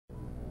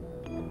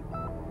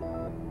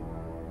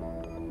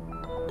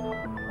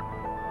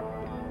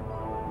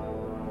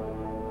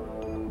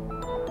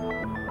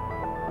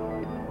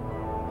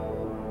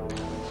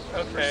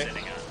Okay. we're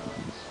sitting on.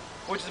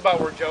 Which is about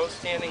where Joe's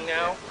standing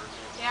now.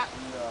 Yep.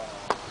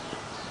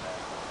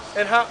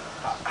 And how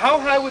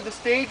high would the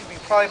stage be?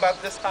 Probably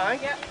about this high?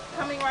 Yep.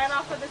 Coming right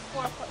off of this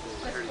floor plate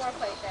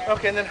there.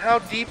 Okay, and then how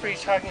deep are you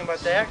talking about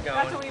that going?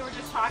 That's what we were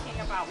just talking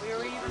about. We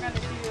were either going to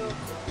do,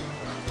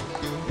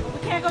 well, we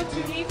can't go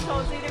too deep, so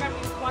it's either going to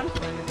be 1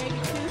 foot, maybe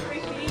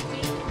 2-3 feet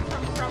deep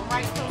from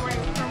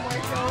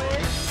where Joe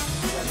is,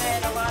 and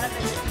then a lot of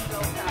it is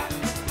built up.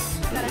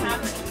 It's going to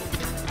happen.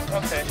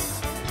 Okay.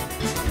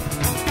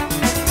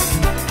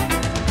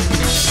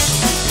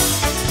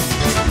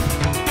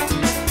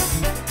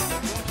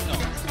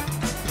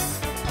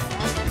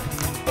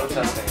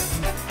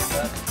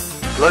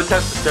 Load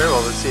test the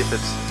stairwell. Let's see if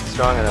it's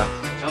strong enough.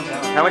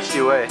 How much do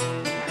you weigh?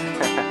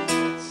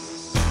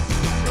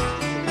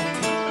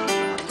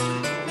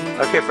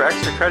 Okay, for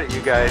extra credit,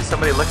 you guys,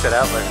 somebody looked at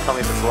Outlet. Tell me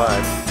if it's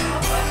live.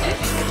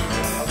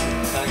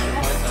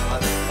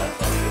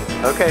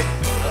 Okay.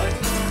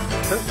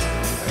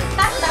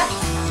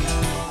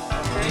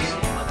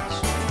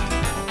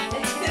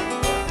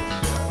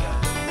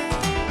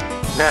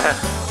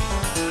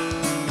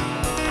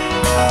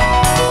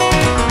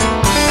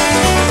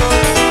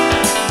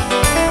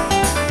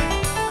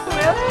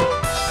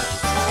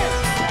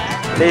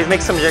 Dave,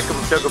 make some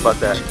joke about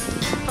that.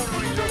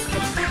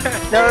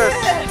 No,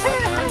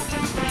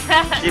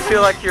 do you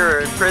feel like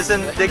you're in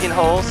prison digging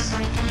holes?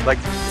 Like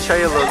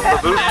Shia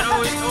LaBeouf? Dad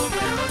always told me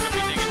I was going to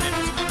be digging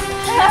ditches.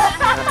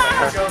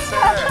 There you go, say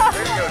that.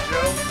 There you go,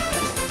 Joe.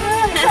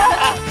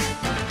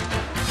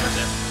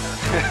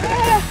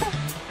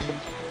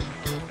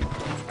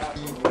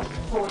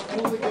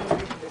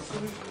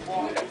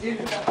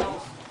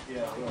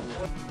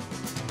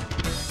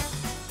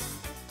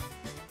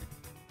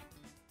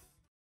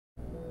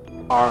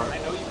 Are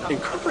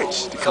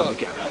encouraged to come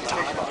together and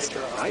talk about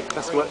stuff, right?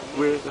 That's what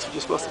you're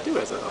supposed to do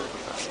as a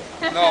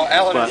professional. No,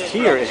 Alan. But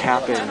here it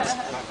happens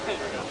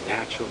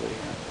naturally.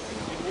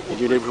 In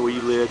your neighborhood where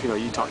you live,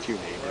 you talk to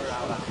your neighbors.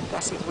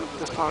 That's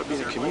part of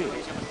being a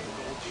community.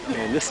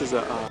 And this is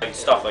a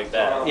Stuff like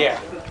that. Yeah.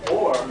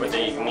 But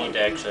they need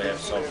to actually have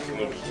some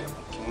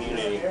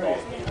community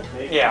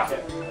involvement. Yeah.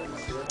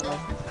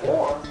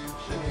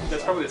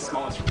 That's probably the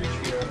smallest ridge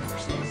we've ever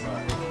seen.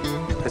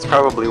 It's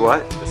probably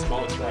what? The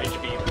smallest ridge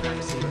we've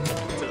ever seen.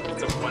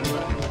 It's a 1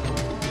 foot.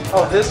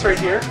 Oh, this right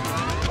here?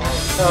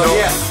 Oh, No.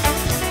 yeah.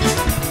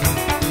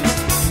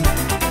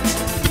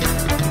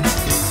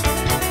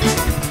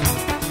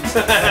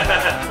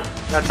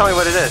 Now tell me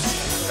what it is.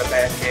 A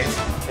bad case.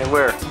 And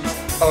where?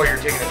 Oh, you're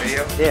taking a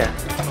video? Yeah.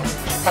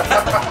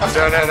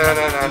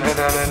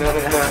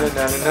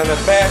 No,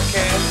 bad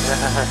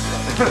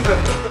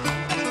case.